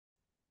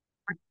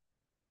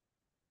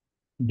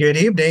Good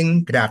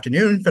evening, good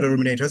afternoon, fellow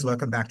ruminators.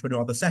 Welcome back to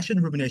another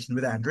session, Rumination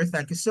with Andrew.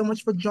 Thank you so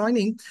much for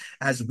joining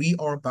as we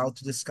are about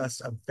to discuss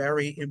a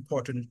very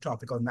important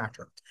topical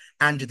matter.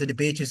 And the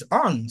debate is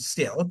on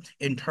still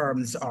in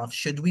terms of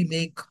should we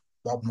make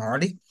Bob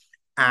Marley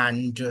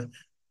and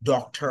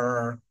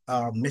Dr.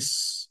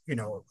 Miss,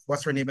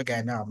 what's her name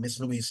again? Miss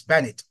Louise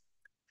Bennett,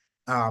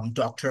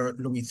 Dr.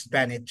 Louise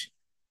Bennett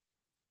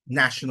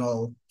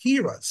national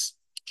heroes.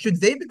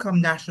 Should they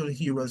become national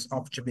heroes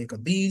of Jamaica?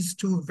 These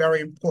two very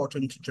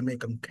important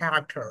Jamaican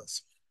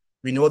characters.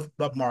 We know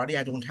Bob Marley.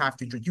 I don't have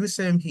to introduce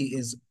him. He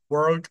is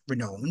world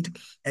renowned.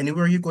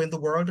 Anywhere you go in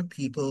the world,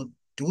 people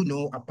do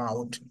know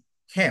about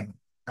him,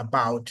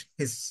 about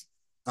his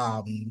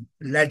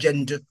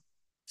legend,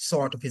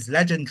 sort of his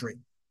legendary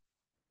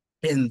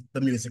in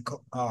the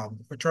musical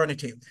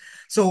fraternity.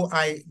 So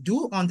I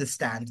do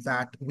understand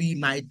that we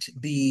might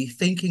be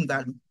thinking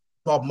that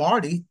Bob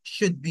Marley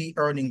should be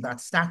earning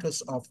that status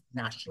of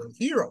national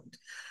hero.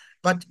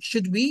 But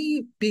should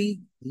we be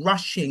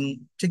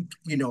rushing to,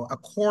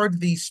 accord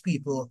these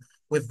people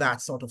with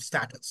that sort of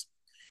status?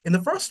 In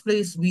the first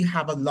place, we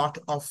have a lot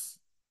of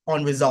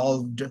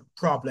unresolved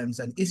problems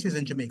and issues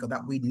in Jamaica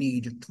that we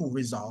need to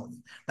resolve,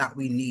 that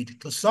we need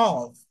to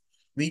solve.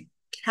 We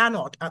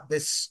cannot at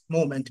this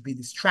moment be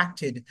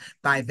distracted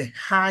by the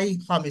high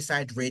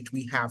homicide rate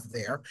we have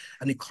there,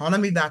 an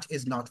economy that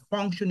is not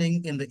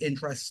functioning in the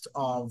interest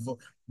of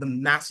the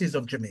masses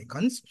of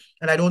Jamaicans.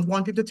 And I don't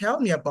want you to tell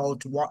me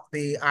about what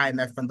the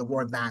IMF and the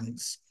World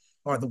Banks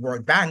or the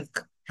World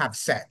Bank have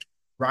said,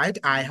 right?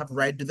 I have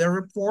read their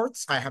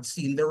reports. I have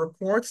seen their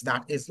reports.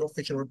 That is the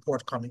official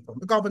report coming from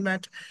the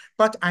government,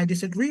 but I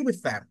disagree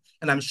with them.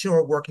 And I'm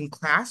sure working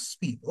class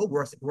people,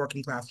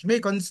 working class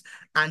Jamaicans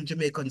and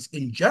Jamaicans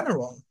in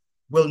general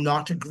will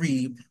not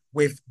agree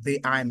with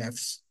the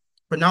IMF's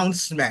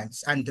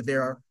pronouncements and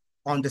their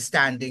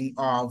understanding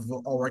of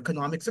our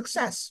economic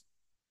success.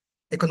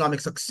 Economic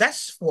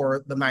success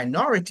for the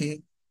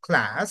minority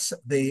class,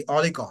 the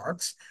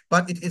oligarchs,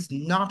 but it is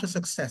not a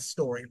success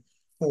story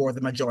for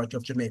the majority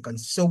of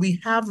Jamaicans. So we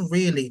have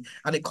really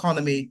an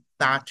economy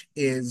that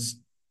is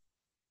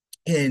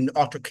in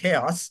utter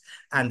chaos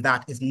and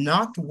that is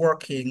not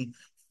working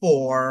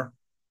for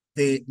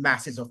the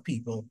masses of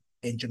people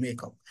in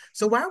Jamaica.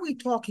 So why are we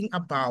talking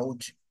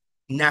about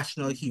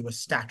national hero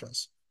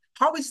status?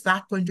 How is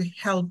that going to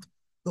help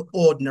the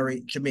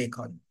ordinary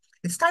Jamaican?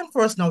 It's time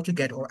for us now to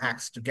get our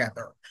acts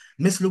together.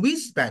 Miss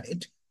Louise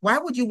Bennett, why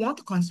would you want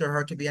to consider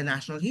her to be a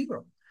national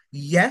hero?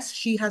 Yes,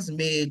 she has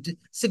made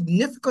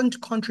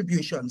significant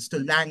contributions to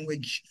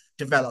language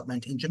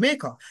development in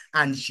Jamaica,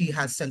 and she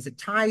has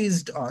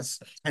sensitized us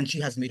and she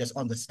has made us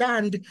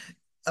understand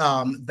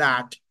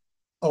that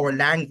our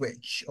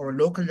language, our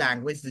local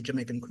language, the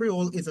Jamaican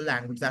Creole, is a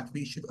language that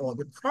we should all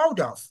be proud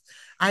of.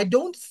 I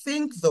don't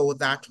think, though,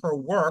 that her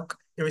work,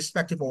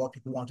 irrespective of what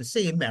people want to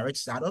say,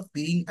 merits that of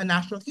being a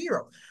national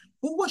hero.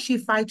 Who was she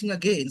fighting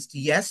against?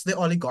 Yes, the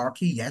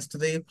oligarchy. Yes,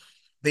 the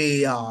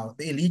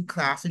elite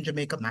class in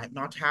Jamaica might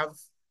not have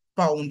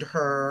found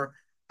her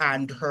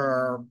and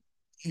her,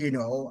 you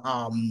know,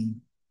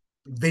 um,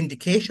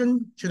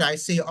 vindication, should I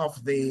say,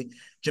 of the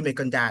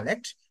Jamaican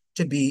dialect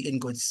to be in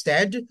good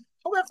stead.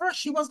 However,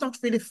 she was not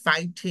really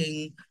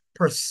fighting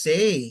per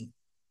se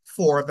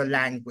for the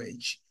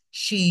language.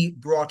 She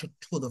brought it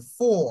to the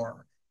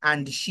fore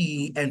and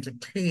she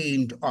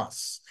entertained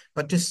us.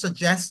 But to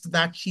suggest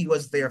that she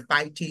was there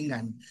fighting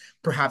and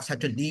perhaps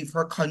had to leave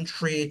her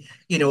country,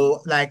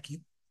 like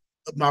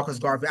Marcus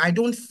Garvey, I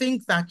don't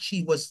think that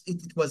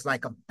it was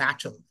like a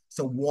battle,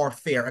 so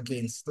warfare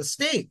against the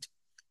state.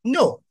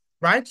 No,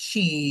 right?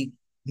 She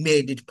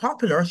made it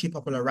popular. She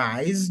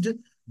popularized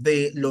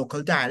the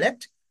local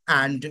dialect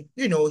and,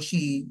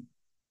 she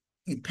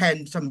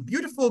penned some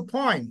beautiful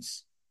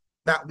poems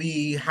that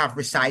we have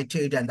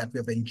recited and that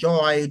we've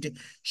enjoyed.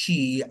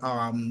 She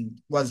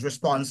was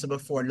responsible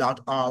for a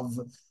lot of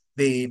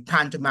the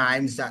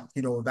pantomimes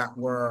that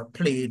were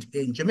played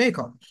in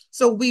Jamaica.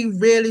 So we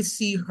really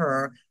see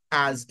her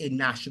as a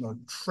national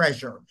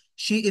treasure.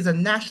 She is a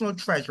national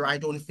treasure. I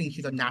don't think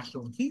she's a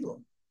national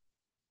hero,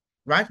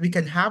 right? We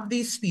can have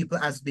these people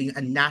as being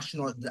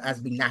national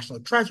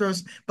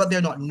treasures, but they're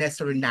not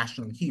necessarily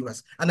national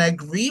heroes. And I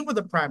agree with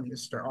the Prime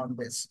Minister on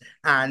this,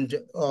 and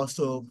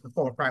also the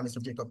former Prime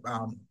Minister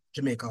of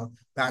Jamaica,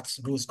 that's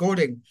Bruce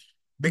Golding,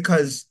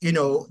 because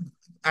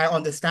I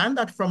understand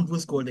that from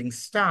Bruce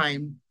Golding's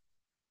time,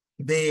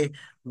 they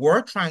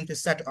were trying to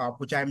set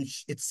up,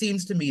 it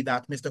seems to me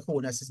that Mr.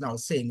 Honus is now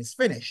saying is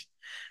finished,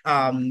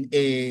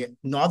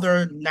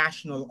 another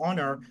national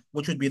honor,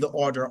 which would be the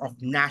Order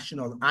of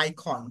National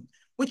Icon,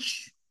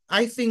 which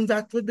I think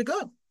that would be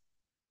good.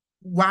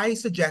 Why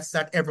suggest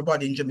that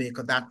everybody in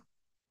Jamaica that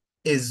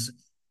is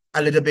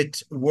a little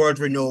bit world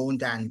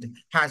renowned and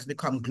has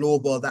become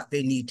global that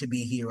they need to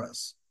be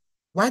heroes?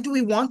 Why do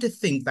we want to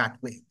think that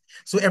way?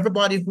 So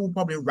everybody who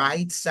probably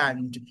writes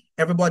and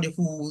everybody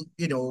who,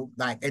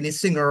 like any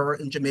singer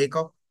in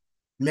Jamaica,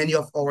 many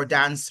of our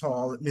dance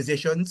hall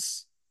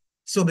musicians.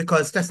 So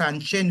because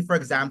Tessan Chin, for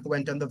example,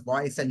 went on The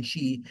Voice and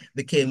she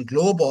became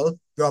global,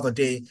 the other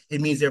day,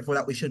 it means therefore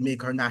that we should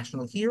make her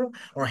national hero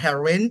or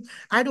heroine.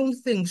 I don't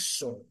think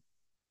so.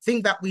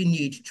 Think that we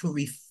need to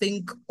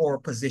rethink our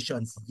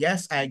positions.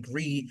 Yes, I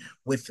agree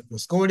with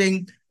Ms.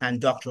 Golding and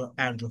Dr.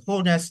 Andrew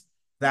Holness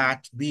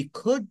that we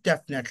could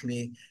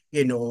definitely,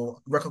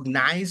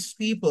 recognize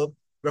people,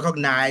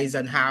 recognize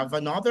and have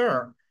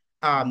another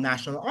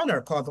national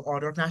honor called the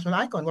Order of National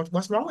Icon.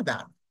 What's wrong with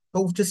that?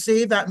 But to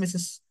say that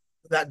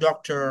that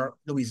Dr.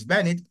 Louise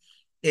Bennett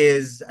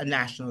is a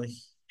national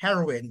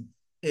heroine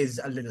is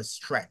a little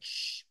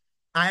stretch.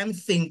 I'm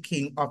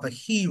thinking of a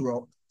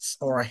hero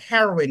or a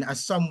heroine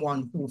as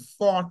someone who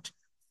fought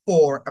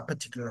for a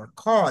particular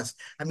cause.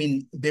 I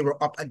mean, they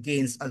were up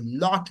against a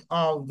lot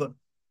of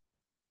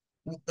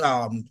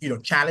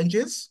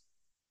challenges,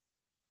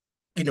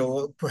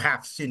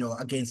 perhaps,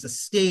 against the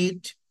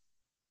state,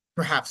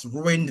 perhaps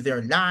ruined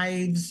their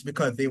lives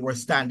because they were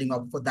standing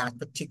up for that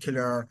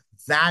particular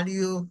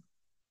value,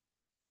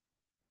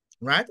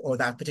 right? Or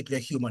that particular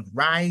human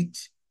right.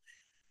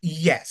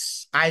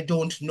 Yes, I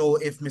don't know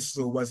if Miss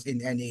Lou was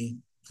in any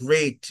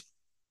great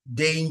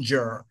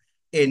danger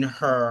in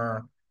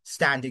her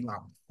standing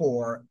up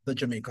for the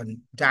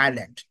Jamaican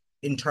dialect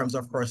in terms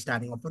of her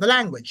standing up for the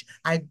language.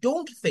 I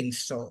don't think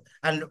so.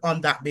 And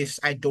on that basis,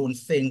 I don't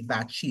think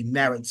that she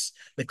merits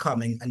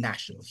becoming a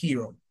national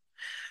hero.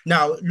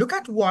 Now, look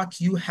at what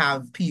you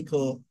have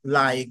people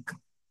like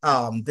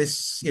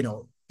this,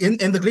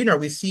 in the Gleaner,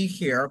 we see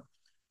here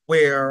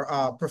where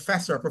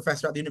professor at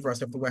the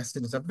University of the West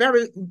Indies, a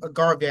very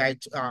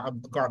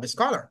Garvey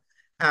scholar,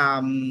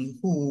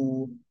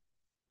 who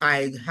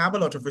I have a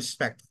lot of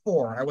respect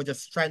for. I was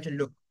just trying to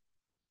look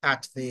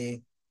at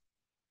the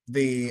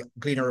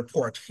Gleaner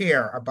report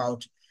here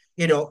about,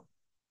 you know,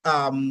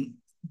 um,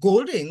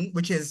 Golding,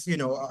 which is,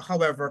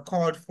 however,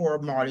 called for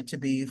Marley to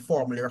be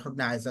formally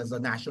recognized as a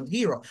national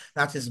hero.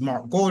 That is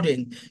Mark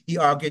Golding. He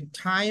argued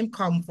time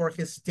come for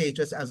his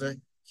status as a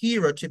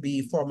hero to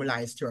be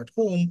formalized here at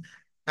home,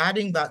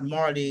 adding that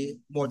Marley,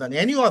 more than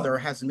any other,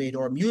 has made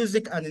our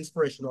music an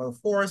inspirational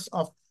force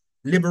of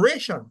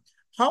liberation.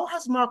 How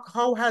has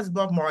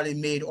Bob Marley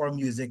made our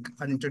music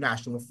an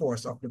international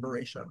force of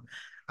liberation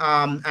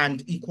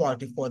and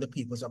equality for the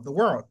peoples of the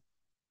world?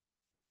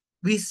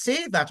 We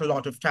say that a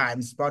lot of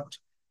times, but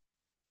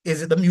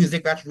is it the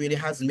music that really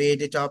has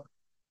made it a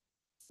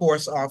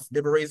force of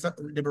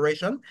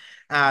liberation,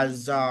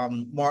 as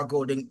Mark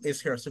Golding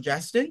is here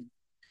suggesting?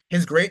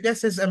 His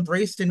greatness is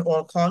embraced in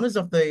all corners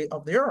of the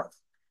earth.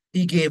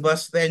 He gave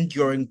us the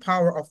enduring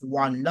power of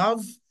one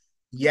love,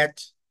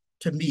 yet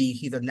to me,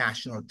 he's a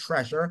national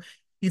treasure.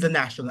 He's a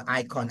national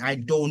icon. I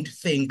don't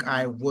think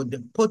I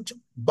would put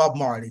Bob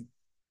Marley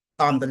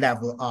on the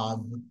level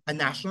of a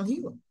national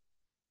hero.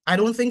 I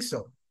don't think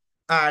so.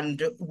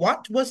 And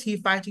what was he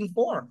fighting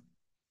for?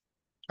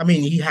 I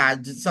mean, he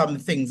had some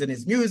things in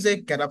his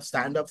music, get up,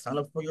 stand up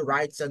for your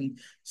rights and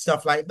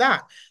stuff like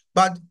that.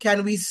 But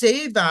can we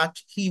say that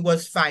he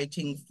was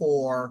fighting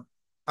for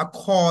a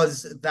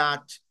cause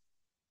that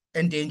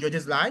endangered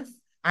his life?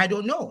 I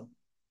don't know.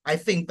 I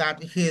think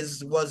that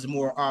his was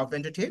more of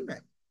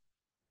entertainment.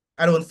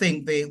 I don't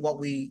think what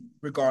we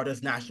regard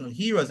as national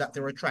heroes, that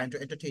they were trying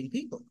to entertain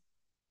people,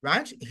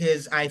 right?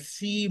 I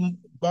see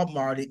Bob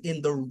Marley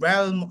in the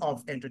realm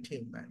of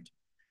entertainment.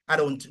 I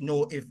don't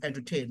know if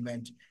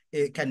entertainment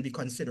it can be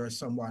considered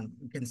someone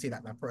who can say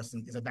that that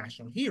person is a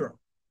national hero.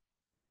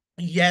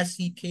 Yes,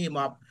 he came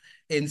up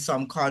in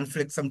some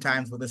conflict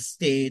sometimes with the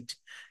state,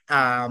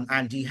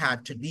 and he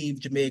had to leave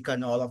Jamaica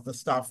and all of the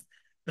stuff.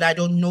 But I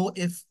don't know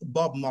if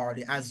Bob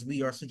Marley, as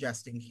we are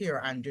suggesting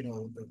here, and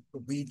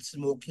the weed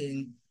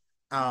smoking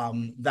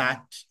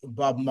that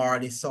Bob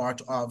Marley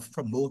sort of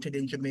promoted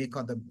in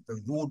Jamaica, the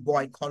rude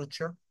boy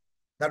culture,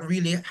 that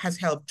really has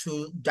helped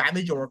to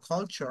damage our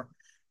culture.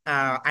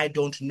 I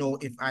don't know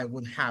if I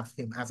would have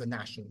him as a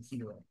national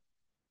hero.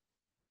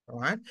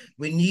 All right.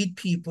 We need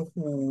people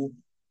who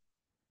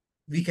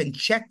we can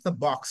check the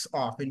box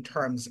off in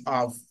terms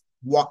of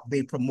what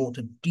they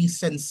promoted,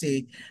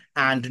 decency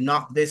and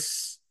not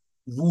this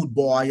rude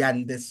boy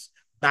and this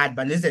bad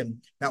banism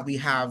that we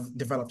have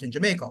developed in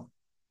Jamaica.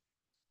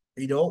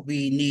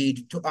 We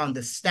need to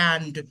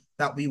understand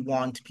that we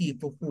want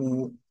people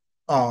who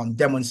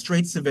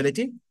demonstrate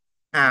civility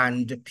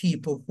and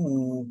people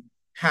who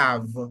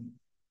have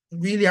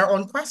really are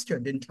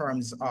unquestioned in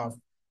terms of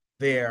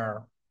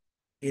their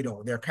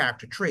their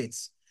character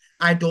traits.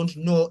 I don't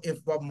know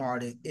if Bob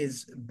Marley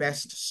is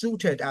best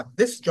suited at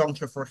this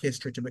juncture for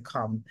history to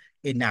become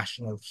a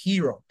national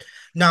hero.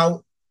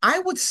 Now, I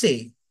would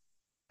say,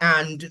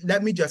 and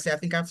let me just say, I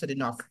think I've said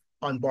enough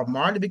on Bob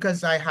Marley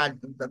because I've had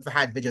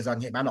videos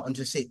on him. I'm not going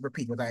to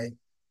repeat what I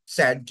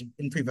said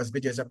in previous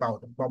videos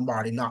about Bob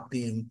Marley not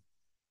being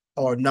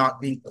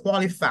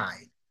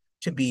qualified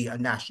to be a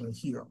national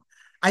hero.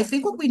 I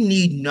think what we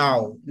need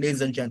now,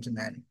 ladies and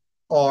gentlemen,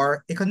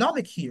 are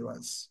economic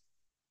heroes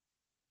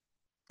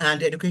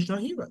and educational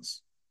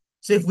heroes.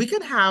 So if we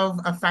can have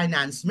a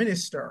finance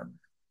minister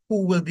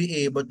who will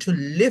be able to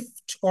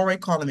lift our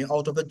economy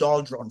out of the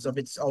doldrums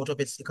out of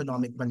its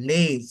economic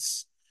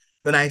malaise,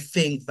 then I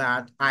think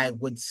that I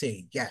would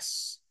say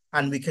yes.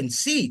 And we can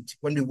see it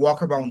when we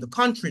walk around the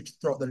country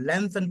throughout the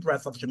length and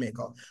breadth of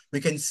Jamaica. We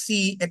can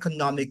see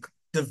economic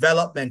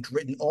development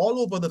written all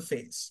over the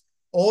face,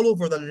 all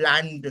over the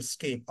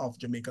landscape of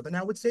Jamaica. Then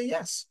I would say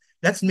yes.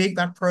 Let's make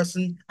that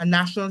person a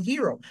national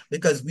hero,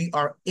 because we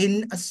are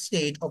in a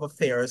state of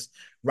affairs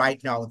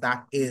right now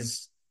that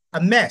is a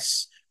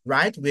mess,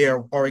 right?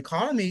 Where our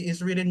economy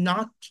is really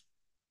not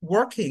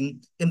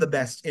working in the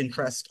best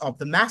interest of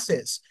the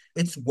masses.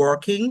 It's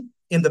working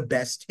in the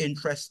best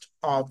interest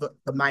of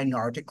the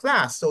minority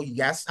class. So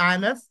yes,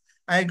 IMF,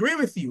 I agree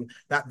with you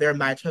that there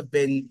might have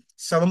been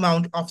some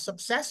amount of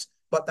success,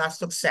 but that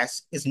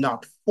success is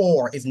not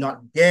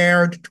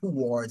geared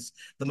towards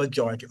the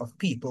majority of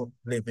people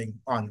living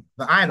on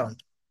the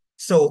island.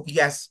 So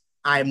yes,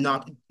 I am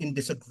not in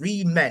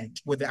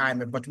disagreement with the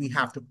IMF, but we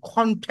have to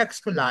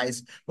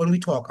contextualize when we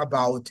talk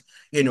about,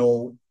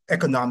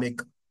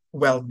 economic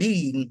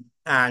well-being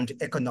and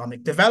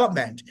economic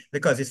development,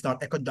 because it's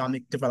not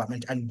economic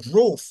development and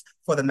growth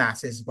for the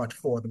masses, but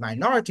for the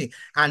minority.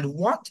 And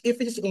what if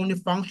it is only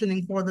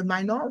functioning for the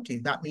minority?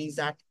 That means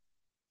that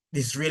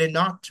it's really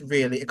not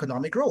really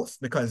economic growth,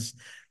 because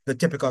the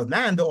typical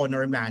man, the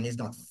ordinary man, is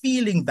not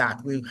feeling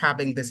that. We're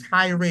having this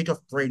high rate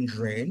of brain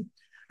drain,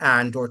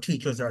 and or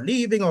teachers are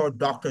leaving, or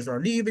doctors are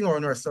leaving, or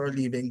nurses are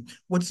leaving,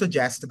 would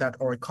suggest that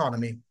our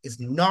economy is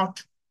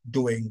not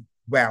doing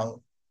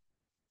well.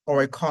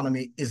 Our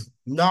economy is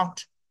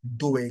not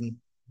doing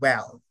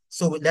well.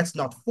 So let's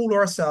not fool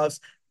ourselves.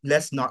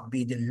 Let's not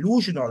be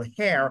delusional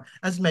here,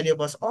 as many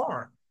of us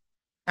are,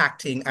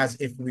 acting as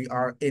if we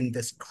are in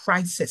this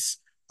crisis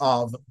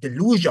of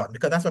delusion,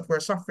 because that's what we're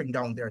suffering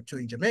down there too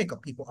in Jamaica.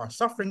 People are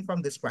suffering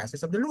from this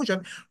crisis of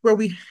delusion, where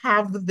we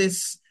have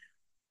this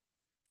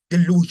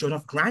delusion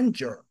of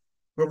grandeur,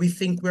 where we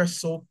think we're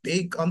so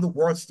big on the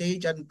world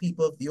stage and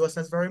people view us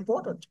as very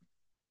important.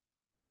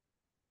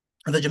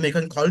 And the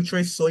Jamaican culture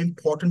is so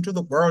important to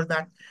the world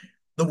that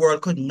the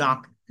world could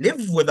not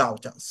live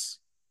without us.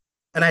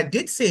 And I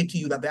did say to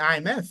you that the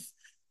IMF,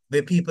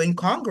 the people in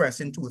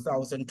Congress in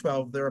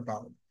 2012,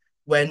 thereabout,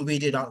 when we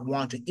did not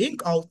want to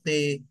ink out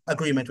the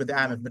agreement with the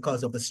IMF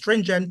because of the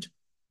stringent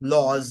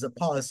laws, the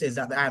policies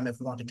that the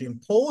IMF wanted to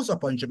impose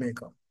upon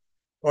Jamaica,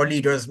 our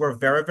leaders were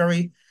very,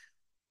 very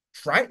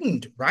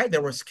frightened, right? They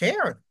were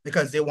scared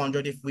because they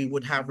wondered if we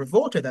would have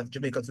revolted, that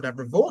Jamaicans would have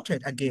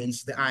revolted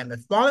against the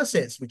IMF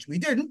policies, which we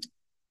didn't,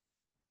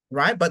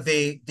 right? But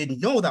they didn't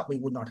know that we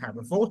would not have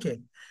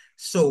revolted.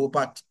 So,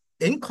 but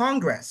in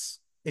Congress,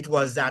 it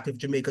was that if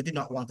Jamaica did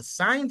not want to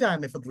sign the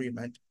IMF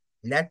agreement,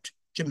 let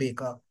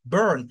Jamaica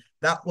burn.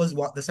 That was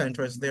what the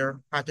senators there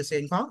had to say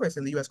in Congress,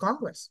 in the US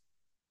Congress.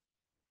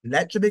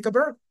 Let Jamaica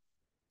burn.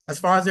 As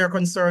far as they're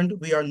concerned,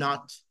 we are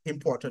not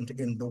important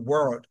in the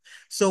world.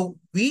 So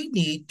we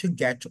need to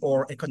get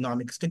our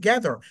economics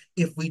together.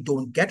 If we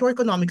don't get our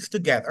economics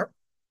together,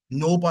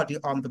 nobody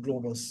on the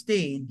global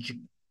stage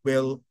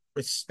will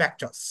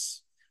respect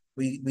us.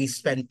 We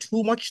spend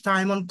too much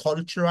time on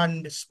culture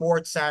and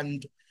sports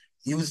and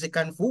music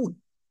and food.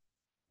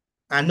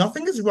 And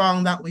nothing is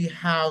wrong that we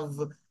have,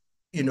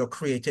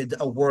 created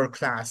a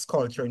world-class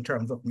culture in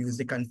terms of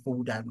music and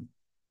food and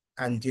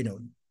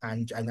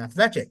and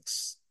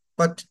athletics.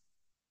 But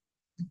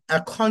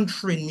a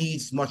country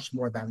needs much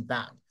more than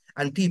that.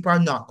 And people are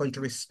not going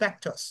to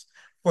respect us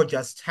for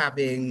just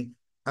having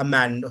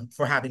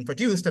for having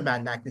produced a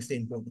man like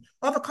Usain Bolt.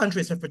 Other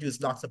countries have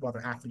produced lots of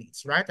other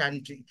athletes, right?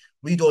 And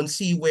we don't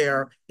see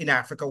where in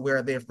Africa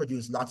where they've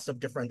produced lots of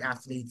different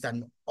athletes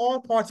and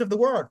all parts of the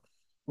world.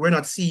 We're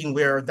not seeing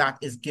where that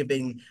is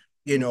giving,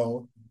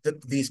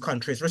 these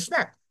countries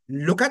respect.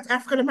 Look at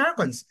African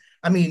Americans.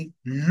 I mean,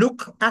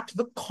 look at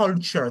the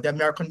culture, the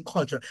American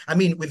culture. I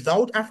mean,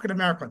 without African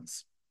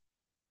Americans,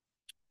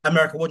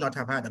 America would not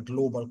have had a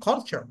global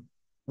culture.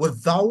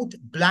 Without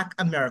Black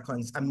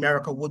Americans,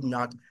 America would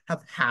not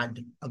have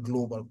had a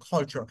global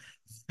culture.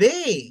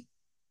 They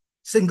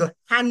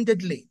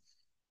single-handedly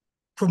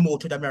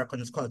promoted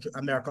American culture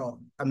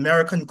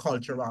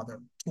rather,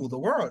 to the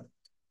world.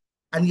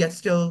 And yet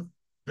still,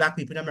 Black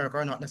people in America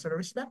are not necessarily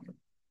respected.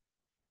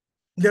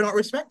 They're not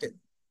respected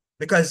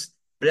because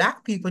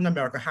Black people in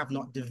America have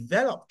not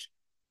developed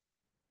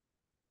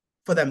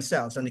for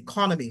themselves an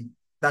economy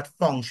that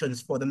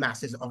functions for the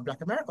masses of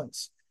Black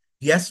Americans.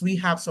 Yes, we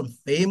have some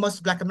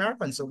famous Black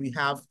Americans. So we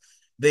have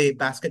the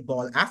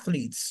basketball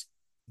athletes.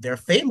 They're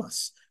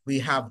famous. We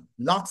have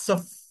lots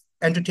of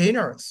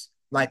entertainers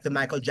like the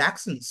Michael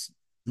Jacksons,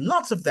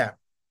 lots of them.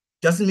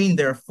 Doesn't mean,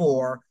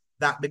 therefore,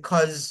 that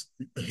because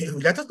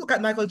let us look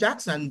at Michael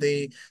Jackson and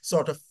the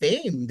sort of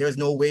fame. There's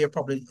no way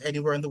probably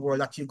anywhere in the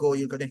world that you go,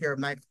 you're going to hear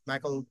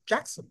Michael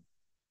Jackson.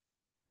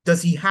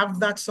 Does he have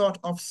that sort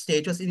of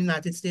status in the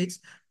United States?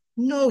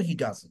 No, he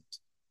doesn't,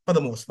 for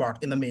the most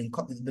part, in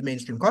the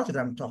mainstream culture that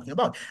I'm talking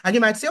about. And you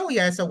might say, oh,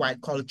 yeah, it's a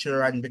white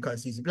culture, and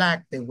because he's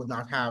Black, they would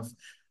not have,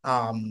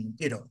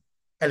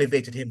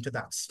 elevated him to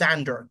that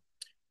standard.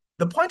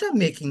 The point I'm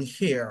making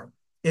here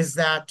is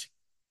that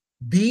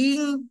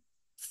being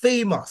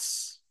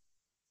famous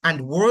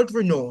and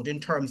world-renowned in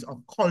terms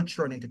of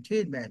culture and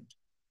entertainment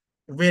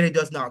really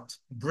does not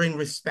bring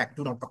respect,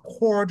 do not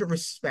accord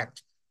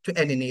respect to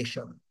any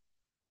nation.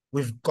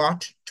 We've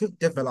got to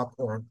develop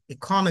our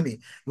economy.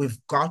 We've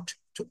got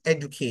to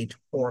educate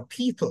our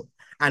people.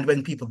 And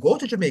when people go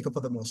to Jamaica,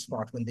 for the most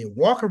part, when they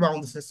walk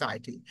around the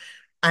society,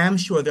 I am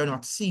sure they're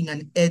not seeing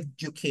an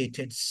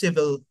educated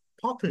civil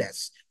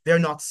populace. They're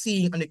not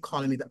seeing an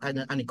economy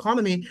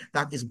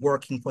that is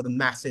working for the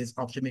masses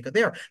of Jamaica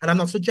there. And I'm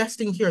not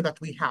suggesting here that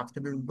we have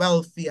to be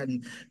wealthy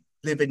and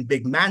live in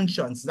big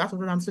mansions. That's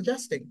what I'm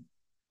suggesting,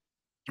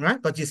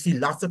 right? But you see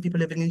lots of people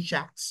living in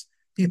shacks.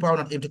 People are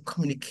not able to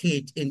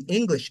communicate in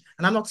English.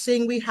 And I'm not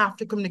saying we have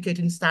to communicate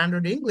in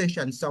standard English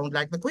and sound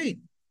like the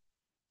Queen.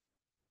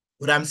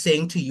 But I'm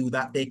saying to you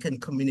that they can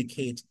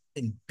communicate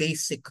in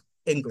basic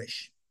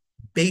English.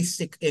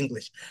 Basic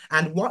English.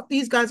 And what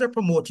these guys are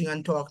promoting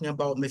and talking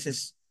about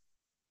Mrs.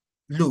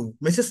 Lou,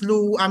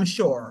 I'm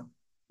sure,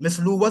 Miss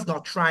Lou was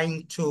not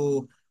trying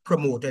to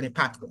promote any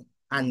patois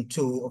and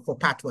for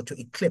patois to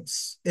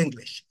eclipse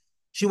English.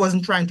 She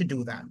wasn't trying to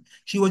do that.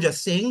 She was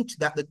just saying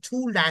that the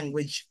two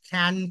language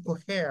can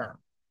cohere,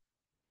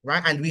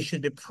 right? And we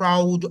should be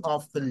proud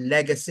of the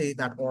legacy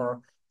that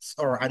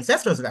our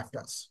ancestors left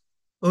us.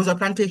 It was a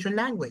plantation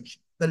language,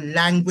 the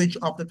language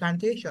of the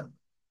plantation.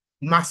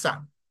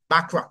 Massa,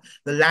 Bakra,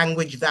 the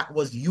language that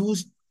was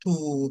used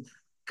to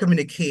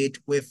communicate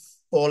with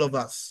all of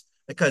us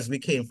because we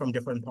came from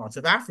different parts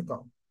of Africa.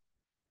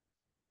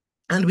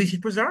 And we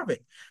should preserve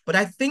it. But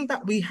I think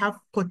that we have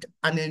put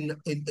an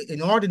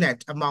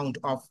inordinate amount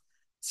of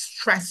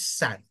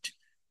stress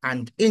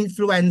and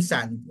influence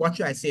and what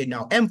should I say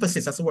now?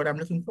 Emphasis, that's the word I'm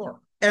looking for.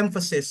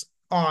 Emphasis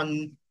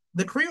on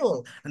the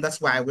Creole. And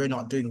that's why we're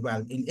not doing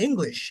well in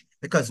English,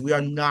 because we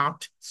are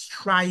not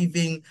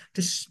striving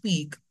to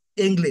speak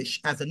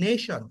English as a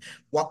nation.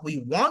 What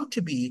we want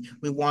to be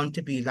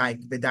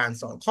like the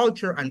dancehall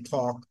culture and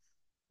talk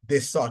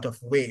this sort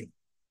of way,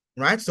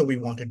 right? So we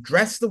want to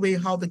dress the way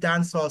how the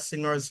dancehall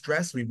singers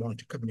dress. We want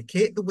to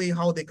communicate the way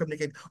how they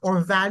communicate.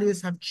 Our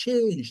values have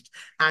changed.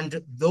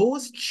 And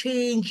those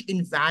change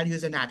in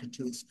values and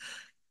attitudes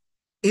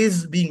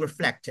is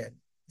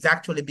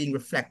actually being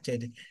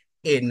reflected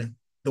in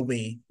the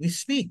way we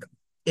speak,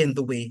 in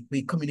the way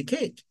we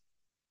communicate,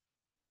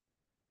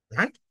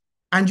 right?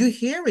 And you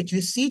hear it,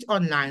 you see it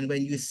online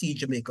when you see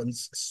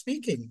Jamaicans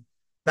speaking,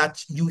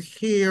 that you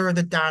hear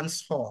the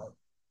dance hall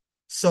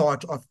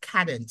sort of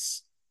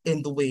cadence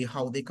in the way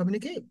how they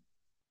communicate.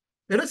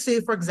 Let us say,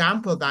 for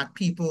example, that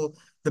people,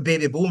 the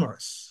baby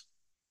boomers,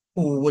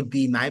 who would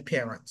be my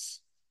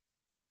parents,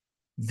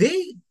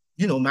 they,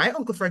 my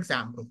uncle, for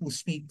example, who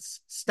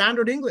speaks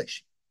standard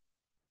English,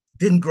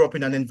 didn't grow up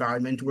in an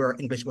environment where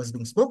English was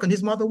being spoken.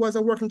 His mother was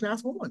a working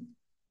class woman,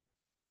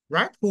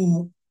 right?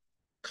 Who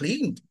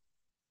cleaned.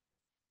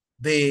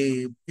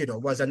 They,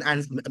 was a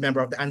member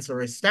of the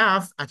ancillary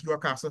staff at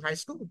York Castle High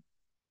School.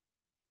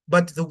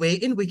 But the way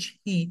in which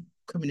he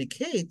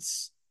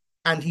communicates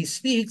and he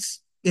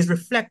speaks is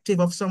reflective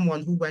of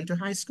someone who went to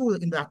high school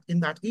in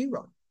that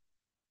era.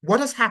 What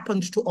has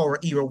happened to our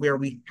era where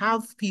we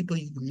have people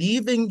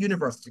leaving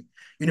university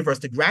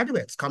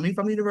graduates coming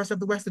from the University of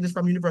the West Indies,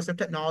 from University of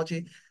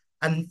Technology,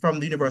 and from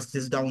the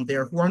universities down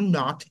there who are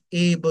not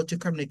able to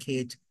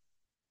communicate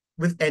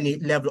with any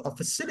level of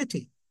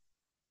facility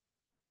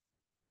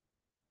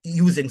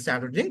using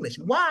standard English.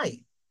 Why?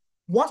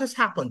 What has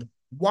happened?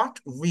 What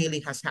really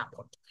has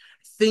happened?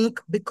 Think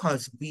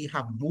because we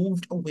have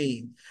moved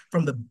away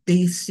from the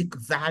basic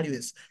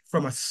values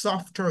from a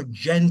softer,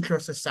 gentler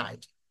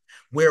society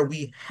where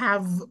we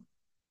have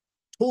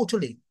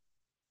totally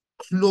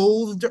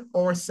clothed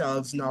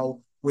ourselves now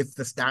with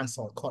this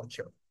dancehall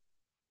culture.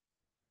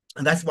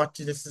 And this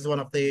is one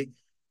of the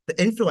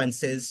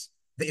influences,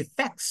 the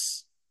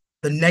effects,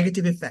 the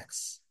negative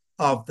effects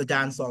of the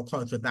dancehall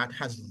culture that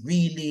has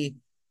really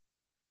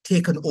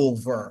taken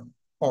over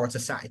our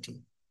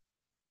society.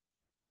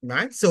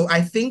 Right? So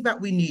I think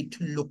that we need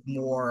to look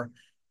more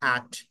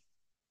at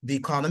the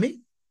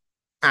economy,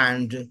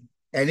 and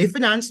any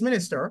finance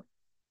minister,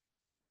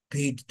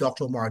 be it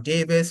Dr. Omar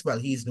Davis, well,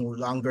 he's no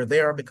longer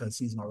there because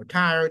he's now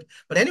retired,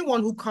 but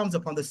anyone who comes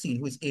up on the scene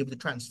who is able to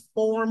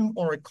transform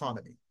our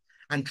economy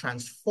and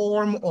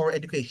transform our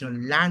educational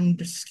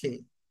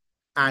landscape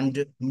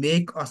and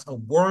make us a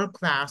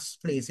world-class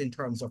place in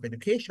terms of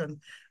education,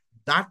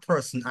 that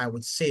person, I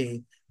would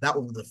say, that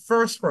will be the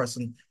first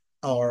person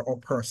or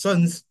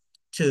persons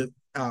to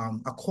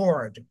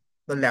accord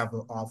the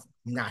level of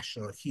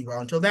national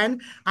hero. Until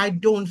then, I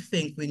don't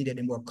think we need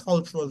any more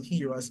cultural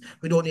heroes.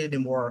 We don't need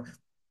any more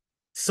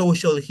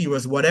social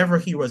heroes, whatever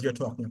heroes you're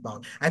talking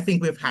about. I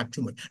think we've had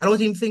too much. I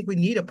don't even think we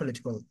need a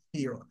political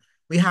hero.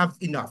 We have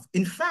enough.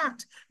 In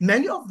fact,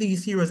 many of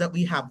these heroes that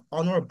we have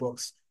on our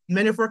books,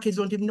 many of our kids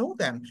don't even know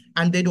them,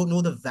 and they don't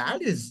know the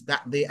values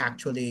that they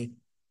actually,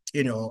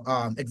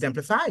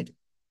 exemplified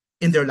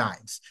in their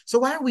lives. So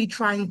why are we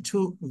trying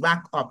to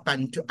rack up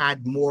and to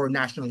add more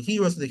national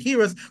heroes to the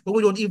heroes, but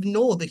we don't even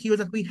know the heroes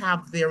that we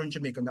have there in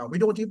Jamaica now? We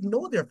don't even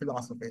know their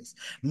philosophies.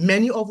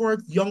 Many of our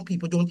young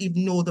people don't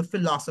even know the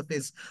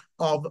philosophies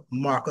of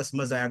Marcus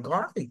Mosiah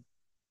Garvey.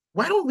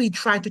 Why don't we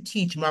try to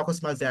teach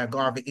Marcus Mosiah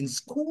Garvey in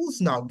schools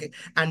now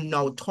and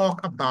now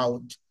talk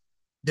about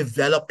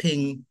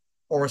developing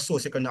our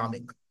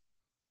socioeconomic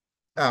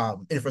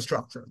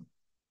infrastructure.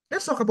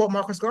 Let's talk about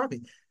Marcus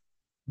Garvey.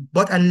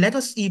 And let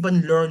us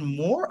even learn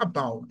more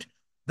about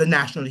the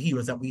national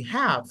heroes that we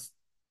have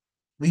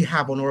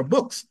on our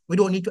books. We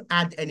don't need to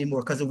add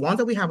anymore because the ones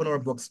that we have on our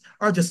books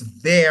are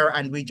just there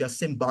and we just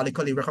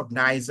symbolically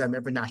recognize them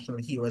every National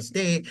Heroes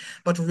Day.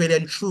 But really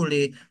and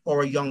truly,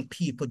 our young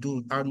people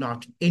are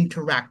not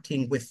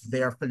interacting with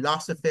their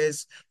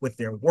philosophies, with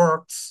their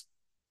works,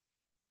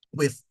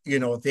 with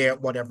their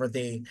whatever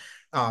they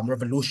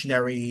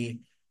revolutionary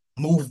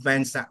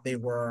movements that they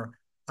were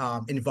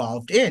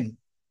involved in.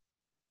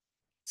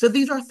 So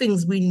these are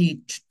things we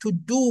need to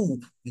do.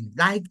 We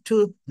like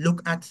to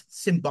look at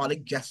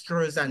symbolic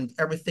gestures and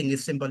everything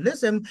is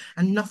symbolism,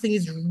 and nothing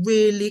is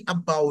really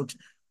about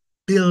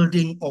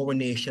building our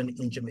nation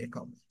in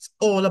Jamaica. It's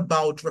all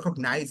about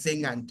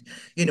recognizing and,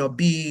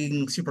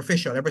 being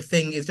superficial.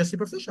 Everything is just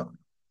superficial.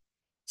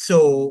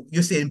 So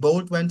Usain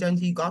Bolt went and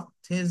he got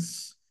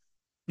his,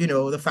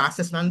 the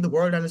fastest man in the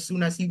world. And as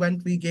soon as he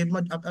went, we gave him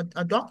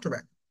a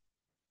doctorate,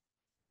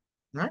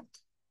 right?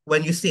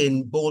 When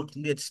Usain Bolt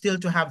needed still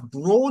to have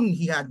grown,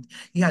 he had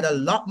a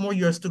lot more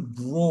years to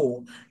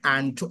grow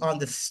and to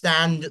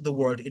understand the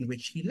world in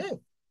which he lived.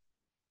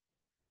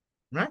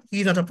 Right?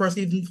 He's not a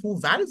person even who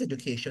values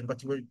education,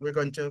 but we're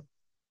going to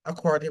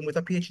accord him with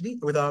a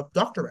PhD, with a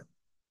doctorate.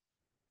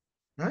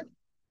 Right?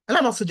 And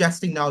I'm not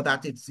suggesting now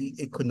that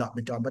it could not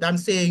be done, but I'm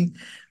saying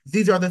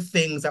these are the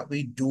things that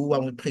we do,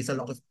 and we place a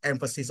lot of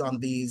emphasis on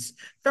these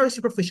very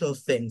superficial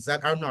things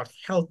that are not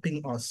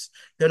helping us.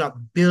 They're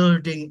not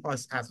building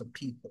us as a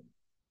people.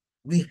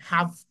 We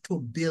have to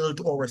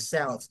build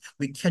ourselves.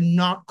 We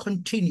cannot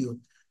continue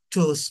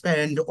to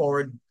spend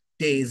our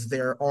days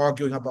there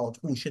arguing about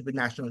who should be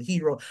national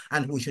hero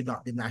and who should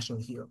not be national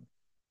hero.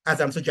 As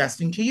I'm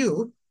suggesting to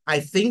you, I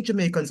think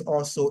Jamaicans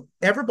also,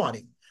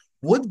 everybody,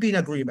 would be in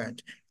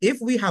agreement if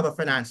we have a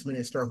finance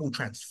minister who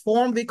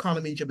transformed the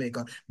economy in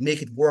Jamaica,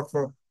 make it work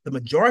for the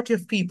majority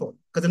of people,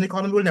 because an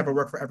economy will never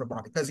work for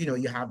everybody, because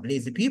you have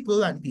lazy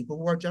people and people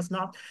who are just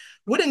not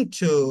willing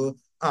to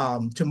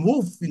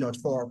move,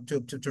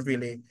 to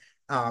really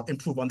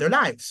improve on their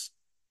lives.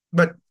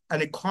 But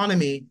an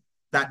economy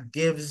that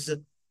gives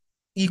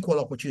equal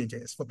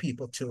opportunities for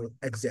people to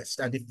exist,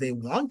 and if they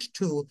want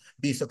to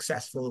be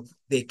successful,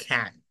 they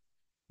can.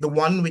 The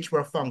one which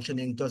we're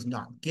functioning does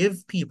not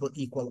give people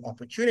equal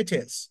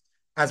opportunities.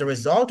 As a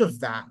result of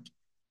that,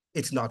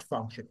 it's not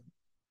functioning.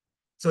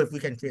 So if we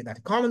can create that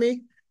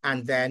economy,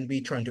 and then we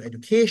turn to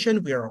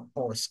education, where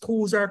our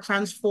schools are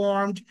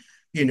transformed,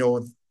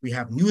 we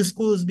have new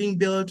schools being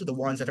built, the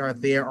ones that are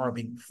there are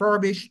being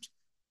refurbished,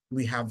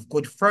 we have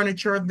good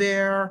furniture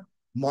there,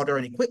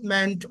 modern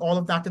equipment, all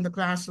of that in the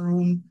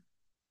classroom.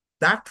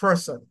 That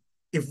person,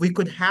 if we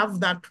could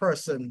have that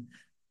person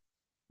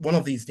one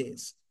of these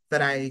days,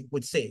 that I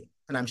would say,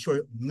 and I'm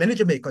sure many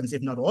Jamaicans,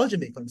 if not all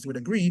Jamaicans, would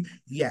agree,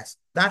 yes,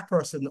 that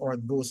person or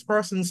those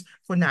persons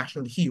for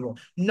national hero,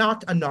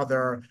 not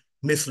another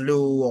Miss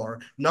Lou or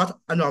not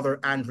another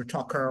Andrew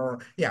Tucker. Or,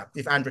 yeah,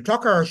 if Andrew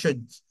Tucker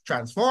should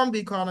transform the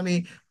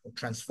economy, or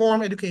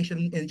transform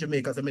education in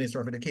Jamaica as a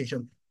Minister of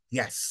Education,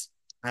 yes,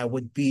 I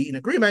would be in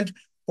agreement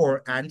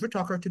for Andrew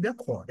Tucker to be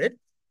accorded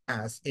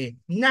as a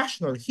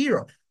national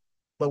hero.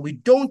 But we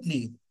do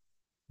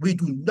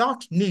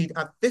not need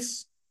at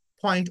this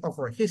point of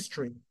our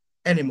history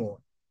anymore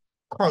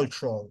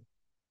cultural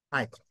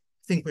icon.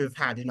 I think we've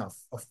had enough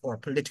of our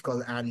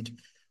political and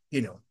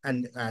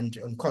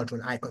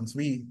cultural icons.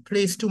 We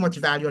place too much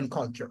value on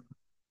culture.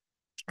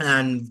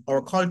 And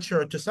our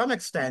culture, to some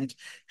extent,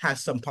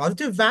 has some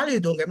positive value.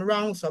 Don't get me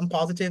wrong, some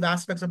positive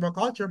aspects of our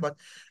culture, but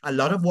a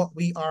lot of what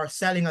we are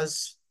selling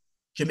as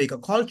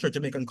Jamaican culture,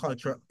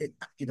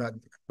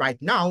 right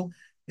now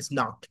is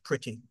not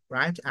pretty,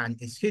 right? And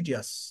it's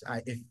hideous,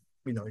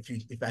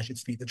 if I should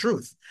speak the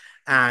truth.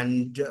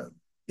 And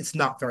it's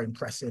not very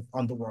impressive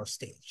on the world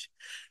stage.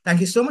 Thank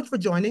you so much for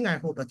joining. I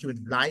hope that you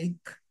would like,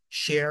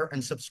 share,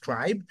 and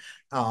subscribe.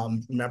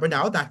 Remember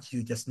now that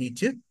you just need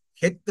to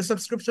hit the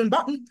subscription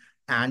button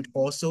and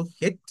also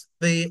hit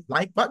the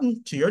like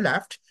button to your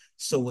left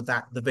so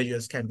that the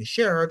videos can be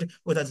shared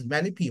with as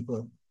many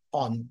people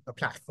on the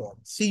platform.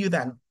 See you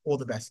then. All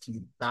the best to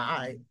you.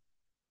 Bye.